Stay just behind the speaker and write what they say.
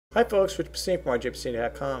Hi folks, Rich Pacini from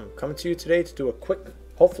RJPacini.com. Coming to you today to do a quick,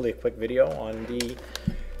 hopefully a quick video on the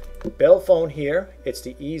Bell phone here. It's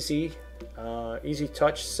the Easy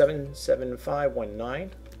Touch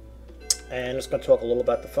 77519. And I'm just going to talk a little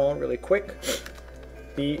about the phone really quick.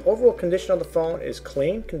 The overall condition of the phone is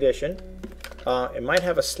clean condition. It might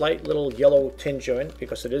have a slight little yellow tinge on it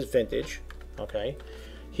because it is vintage. Okay.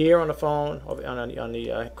 Here on the phone, on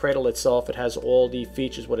the cradle itself, it has all the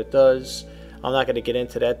features, what it does. I'm not going to get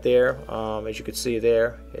into that there. As you can see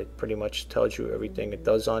there, it pretty much tells you everything it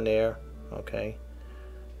does on there. Okay.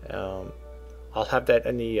 I'll have that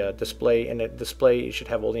in the display. In the display, you should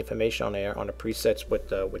have all the information on there on the presets with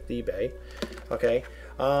eBay. Okay.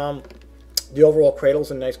 The overall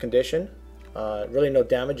cradle's in nice condition. Really no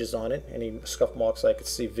damages on it. Any scuff marks I could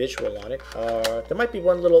see visual on it. There might be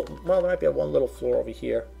one little, well, there might be one little flaw over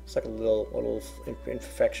here. It's like a little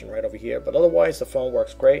imperfection right over here. But otherwise, the phone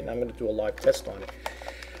works great, and I'm going to do a live test on it.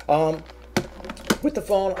 With the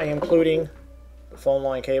phone, I am including the phone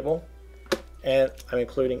line cable, and I'm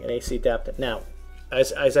including an AC adapter. Now,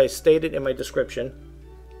 as I stated in my description,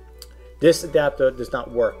 this adapter does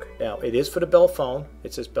not work. Now, it is for the Bell phone.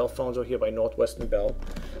 It says Bell phones over here by Northwestern Bell,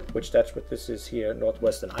 which that's what this is here,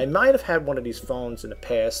 Northwestern. I might have had one of these phones in the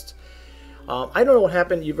past. I don't know what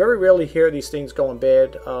happened. You very rarely hear these things going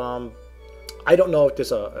bad. I don't know if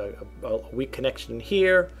there's a weak connection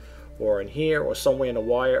here or in here or somewhere in the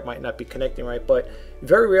wire. It might not be connecting right, but you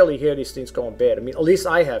very rarely hear these things going bad. I mean, at least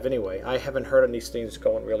I have anyway. I haven't heard of these things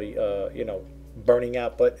going really, you know, burning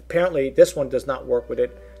out, but apparently this one does not work with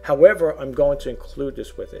it. However, I'm going to include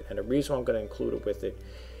this with it, and the reason I'm going to include it with it,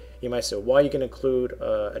 you might say, why are you going to include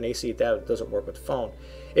an AC adapter that doesn't work with the phone?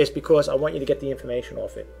 It's because I want you to get the information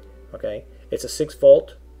off it. Okay, it's a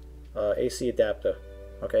 6-volt AC adapter.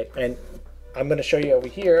 Okay, and I'm going to show you over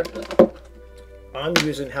here. I'm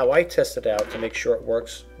using how I tested out to make sure it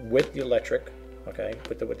works with the electric. Okay,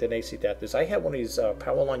 with the AC adapters. I have one of these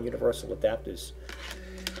Powerline Universal adapters.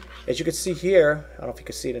 As you can see here, I don't know if you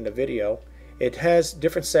can see it in the video. It has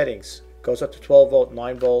different settings. It goes up to 12 volt,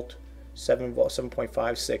 9 volt, 7 volt,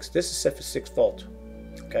 7.56. This is set for 6 volt.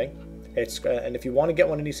 Okay, it's and if you want to get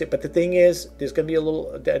one of these, but the thing is, there's going to be a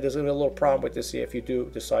little problem with this here if you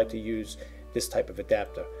do decide to use this type of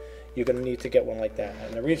adapter. You're going to need to get one like that.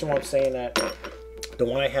 And the reason why I'm saying that, the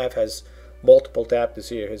one I have has multiple adapters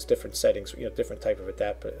here. Has different settings, you know, different type of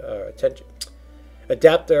adapter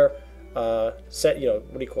set. You know,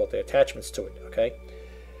 what do you call it? The attachments to it. Okay.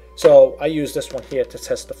 So I use this one here to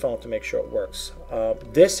test the phone to make sure it works.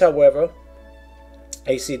 This, however,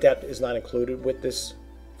 AC adapter is not included with this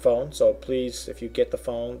phone. So please, if you get the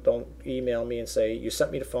phone, don't email me and say you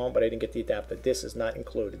sent me the phone, but I didn't get the adapter. This is not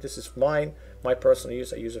included. This is mine, my personal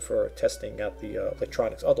use. I use it for testing out the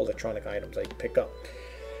electronics, other electronic items I pick up.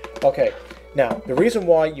 Okay, now the reason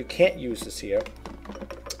why you can't use this here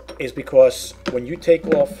is because when you take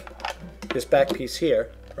off this back piece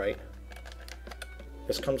here, right?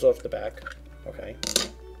 This comes off the back, okay?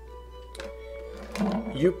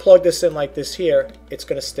 You plug this in like this here, it's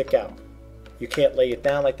going to stick out. You can't lay it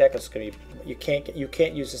down like that because it's going to be, you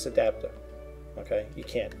can't use this adapter, okay? You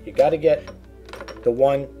can't. You got to get the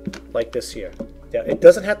one like this here. Now, it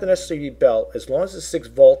doesn't have to necessarily be Bell. As long as it's 6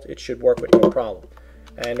 volt, it should work with no problem.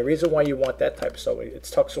 And the reason why you want that type, so it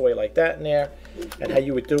tucks away like that in there. And how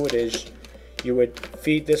you would do it is you would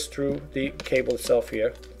feed this through the cable itself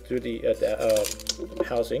here, through the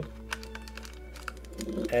housing,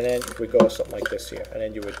 and then we go something like this here, and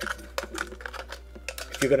then you would,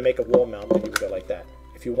 if you're going to make a wall mount, then you would go like that.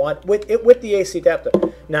 If you want with the AC adapter.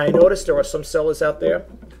 Now I noticed there are some sellers out there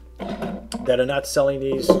that are not selling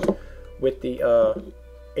these with the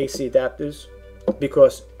AC adapters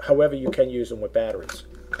because, however, you can use them with batteries.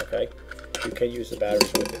 Okay, you can use the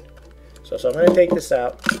batteries with it. So I'm going to take this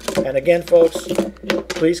out, and again, folks,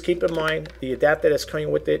 please keep in mind the adapter that's coming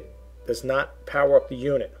with it does not power up the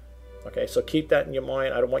unit. Okay, so keep that in your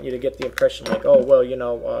mind. I don't want you to get the impression like, oh well, you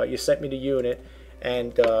know, you sent me the unit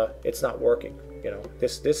and it's not working. You know,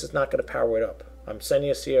 this is not going to power it up. I'm sending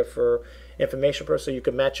this here for information purposes so you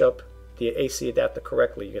can match up the AC adapter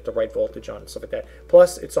correctly. You get the right voltage on it, stuff like that.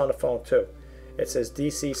 Plus, it's on the phone too. It says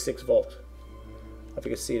DC 6 volt. I don't know if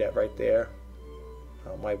you can see that right there.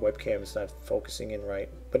 My webcam is not focusing in right,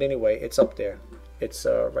 but anyway, it's up there. It's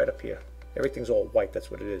right up here. Everything's all white.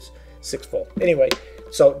 That's what it is. 6 volt. Anyway,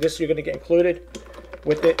 so this you're going to get included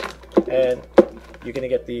with it, and you're going to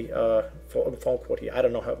get the phone cord here. I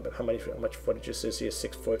don't know how much footage this is here.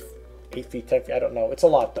 6 foot, 8 feet, 10 feet. I don't know. It's a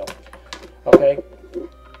lot though. Okay,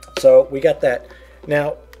 so we got that.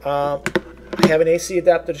 Now I have an AC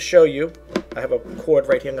adapter to show you. I have a cord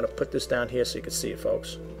right here. I'm going to put this down here so you can see it,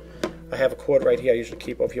 folks. I have a cord right here I usually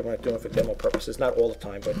keep over here when I'm doing it for demo purposes. Not all the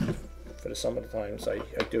time, but for some of the times I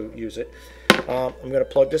do use it. I'm going to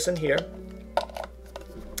plug this in here.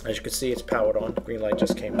 As you can see, it's powered on. The green light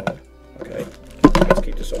just came on. Okay, let's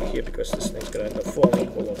keep this over here because this thing's going to end up falling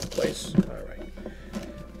all over the place. All right,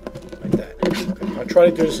 like that. Okay. I'll try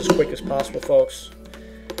to do this as quick as possible, folks.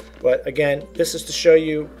 But again, this is to show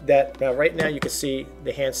you that now, right now, you can see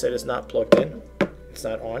the handset is not plugged in. It's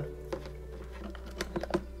not on.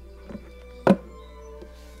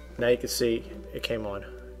 Now you can see it came on,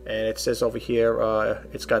 and it says over here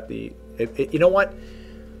it's got the. You know what?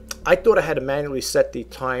 I thought I had to manually set the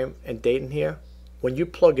time and date in here. When you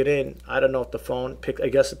plug it in, I don't know if the phone I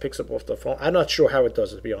guess it picks up off the phone. I'm not sure how it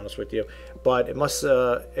does it, to be honest with you, but it must.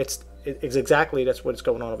 It's exactly that's what's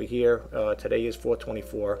going on over here. Today is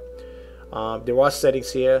 4/24. There are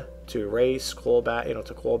settings here to erase, call back,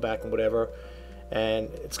 to call back and whatever.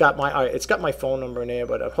 And it's got my phone number in there,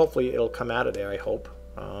 but hopefully it'll come out of there. I hope.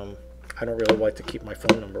 I don't really like to keep my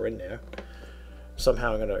phone number in there.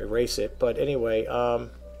 Somehow I'm going to erase it, but anyway.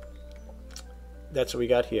 That's what we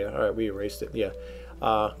got here. All right, we erased it. Yeah,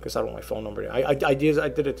 because I don't want my phone number. I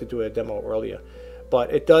did it to do a demo earlier,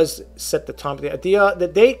 but it does set the time.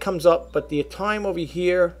 The date comes up, but the time over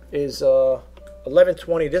here is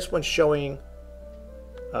 11:20. This one's showing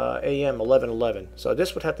AM 11:11. So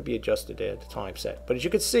this would have to be adjusted there, the time set. But as you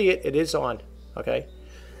can see, it is on. Okay.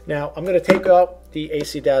 Now I'm going to take out the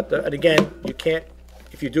AC adapter, and again, you can't.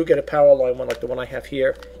 If you do get a power line one like the one I have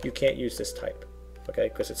here, you can't use this type. Okay,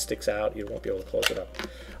 because it sticks out, you won't be able to close it up.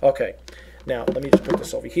 Okay, now let me just put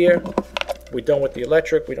this over here. We're done with the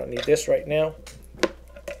electric. We don't need this right now.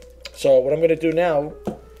 So what I'm going to do now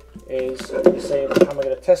is, say, how am I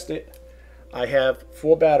going to test it? I have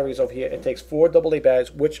 4 batteries over here. It takes 4 AA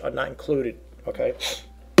batteries, which are not included. Okay,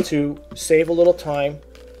 to save a little time,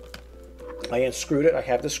 I unscrewed it. I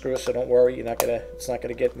have the screw, so don't worry. It's not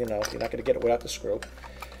gonna get, you're not gonna get it without the screw.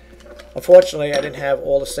 Unfortunately, I didn't have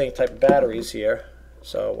all the same type of batteries here,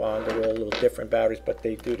 so they were all a little different batteries, but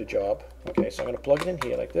they do the job. Okay, so I'm going to plug it in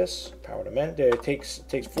here like this. Power them in. It takes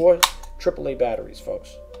 4 AAA batteries,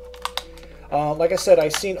 folks. Like I said,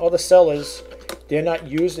 I've seen other sellers. They're not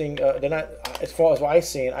using. They're not. As far as what I've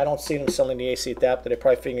seen, I don't see them selling the AC adapter. They're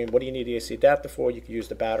probably figuring, what do you need the AC adapter for? You can use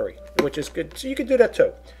the battery, which is good. So you can do that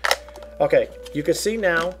too. Okay, you can see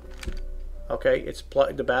now. Okay,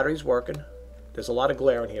 the battery's working. There's a lot of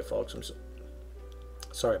glare in here, folks. I'm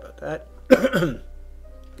sorry about that.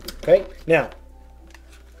 Okay, now,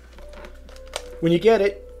 when you get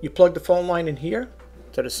it, you plug the phone line in here,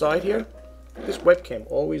 to the side here. This webcam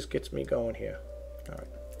always gets me going here. All right.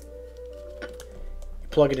 You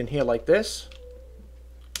plug it in here like this.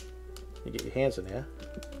 You get your hands in there.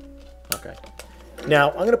 Okay.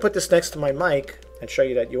 Now, I'm going to put this next to my mic and show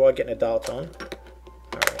you that you are getting a dial tone.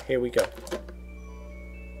 All right, here we go.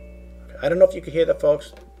 I don't know if you can hear that,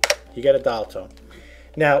 folks. You get a dial tone.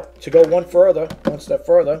 Now, to go one step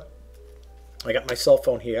further, I got my cell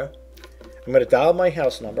phone here. I'm going to dial my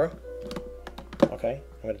house number. Okay,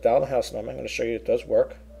 I'm going to dial the house number. I'm going to show you it does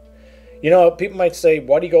work. People might say,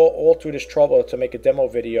 why do you go all through this trouble to make a demo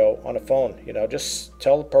video on a phone? Just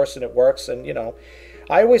tell the person it works. And,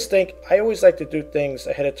 I always like to do things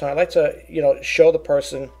ahead of time. I like to, show the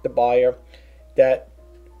person, the buyer, that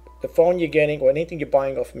the phone you're getting or anything you're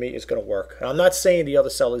buying off of me is going to work. And I'm not saying the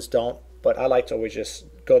other sellers don't, but I like to always just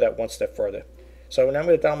go that one step further. So now I'm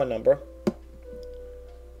going to dial my number.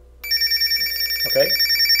 Okay.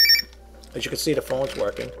 As you can see, the phone's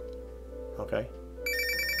working. Okay.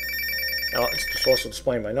 Now it's also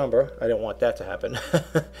displaying my number. I didn't want that to happen.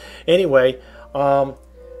 Anyway, so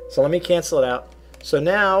let me cancel it out. So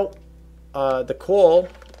now the call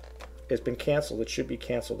has been canceled. It should be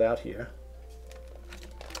canceled out here.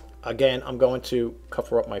 Again, I'm going to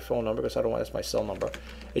cover up my phone number because I don't want that's my cell number.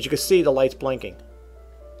 As you can see, the light's blinking.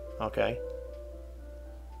 Okay.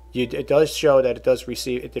 It does show that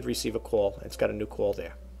it did receive a call. It's got a new call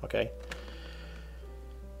there. Okay.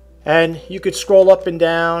 And you could scroll up and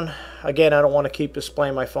down. Again, I don't want to keep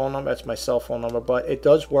displaying my phone number. That's my cell phone number, but it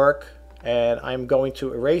does work. And I'm going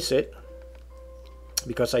to erase it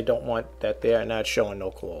because I don't want that there. And now it's showing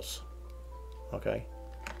no calls. Okay.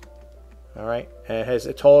 All right, and it has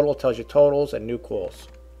a total, tells you totals and new calls.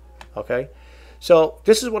 Okay, so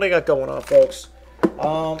this is what I got going on, folks.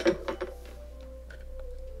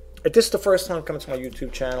 If this is the first time coming to my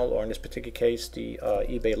YouTube channel, or in this particular case, the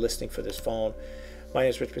eBay listing for this phone, my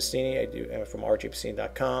name is Rich Pastini. I'm from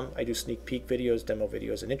rjpastini.com. I do sneak peek videos, demo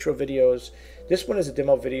videos, and intro videos. This one is a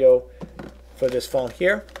demo video for this phone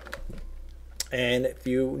here. And if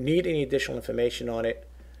you need any additional information on it,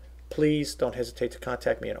 please don't hesitate to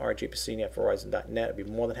contact me at rjpacini@verizon.net. I'd be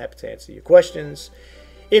more than happy to answer your questions.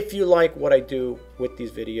 If you like what I do with these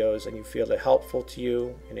videos and you feel they're helpful to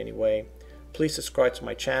you in any way, please subscribe to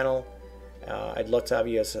my channel. I'd love to have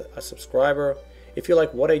you as a subscriber. If you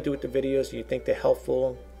like what I do with the videos and you think they're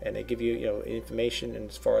helpful and they give you, information and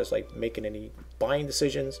as far as like making any buying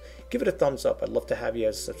decisions, give it a thumbs up. I'd love to have you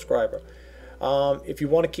as a subscriber. If you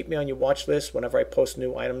want to keep me on your watch list whenever I post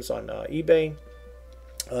new items on eBay,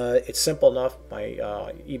 it's simple enough. My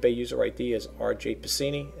eBay user ID is RJ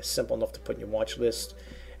It's simple enough to put in your watch list,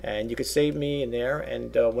 and you can save me in there.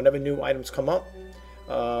 And whenever new items come up,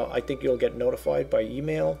 I think you'll get notified by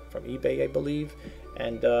email from eBay, I believe,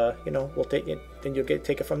 and we'll take it. Then you'll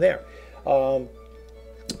take it from there.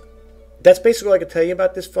 That's basically all I can tell you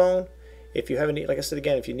about this phone. If you have any, like I said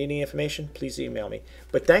again, if you need any information, please email me.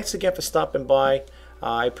 But thanks again for stopping by.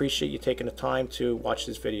 I appreciate you taking the time to watch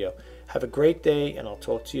this video. Have a great day, and I'll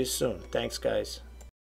talk to you soon. Thanks, guys.